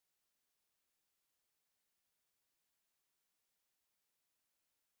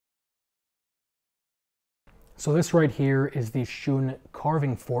So this right here is the Shun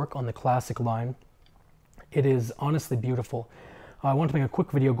carving fork on the Classic line. It is honestly beautiful. I want to make a quick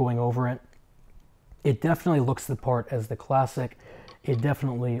video going over it. It definitely looks the part as the Classic. It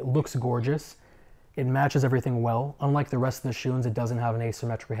definitely looks gorgeous. It matches everything well. Unlike the rest of the Shuns, it doesn't have an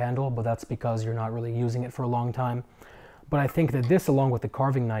asymmetric handle, but that's because you're not really using it for a long time. But I think that this, along with the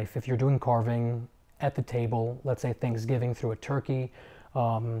carving knife, if you're doing carving at the table, let's say Thanksgiving through a turkey,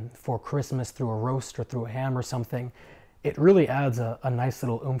 for Christmas through a roast or through a ham or something, it really adds a nice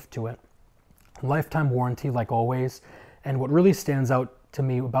little oomph to it. Lifetime warranty, like always. And what really stands out to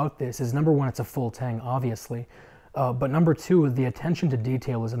me about this is, number one, it's a full tang, obviously. But number two, the attention to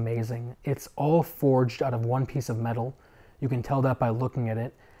detail is amazing. It's all forged out of one piece of metal. You can tell that by looking at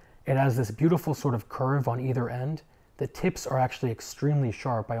it. It has this beautiful sort of curve on either end. The tips are actually extremely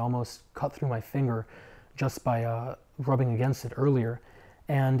sharp. I almost cut through my finger just by rubbing against it earlier.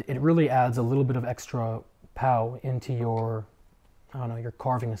 And it really adds a little bit of extra pow into your, I don't know, your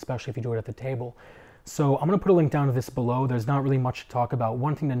carving, especially if you do it at the table. So I'm going to put a link down to this below. There's not really much to talk about.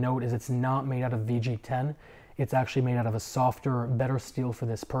 One thing to note is it's not made out of VG10. It's actually made out of a softer, better steel for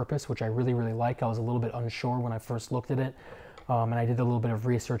this purpose, which I really, really like. I was a little bit unsure when I first looked at it. And I did a little bit of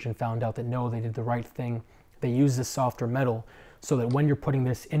research and found out that no, they did the right thing. They use this softer metal so that when you're putting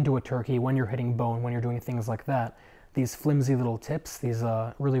this into a turkey, when you're hitting bone, when you're doing things like that, these flimsy little tips, these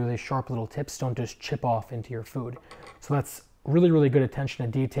really, really sharp little tips don't just chip off into your food. So that's really, really good attention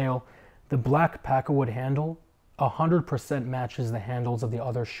to detail. The black Packawood handle 100% matches the handles of the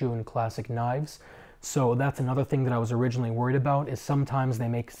other Shun Classic knives. So that's another thing that I was originally worried about, is sometimes they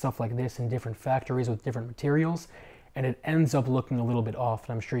make stuff like this in different factories with different materials, and it ends up looking a little bit off.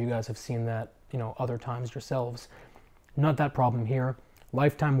 And I'm sure you guys have seen that, you know, other times yourselves. Not that problem here.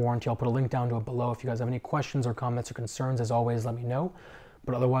 Lifetime warranty. I'll put a link down to it below. If you guys have any questions or comments or concerns, as always, let me know.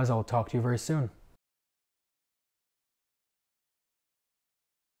 But otherwise, I will talk to you very soon.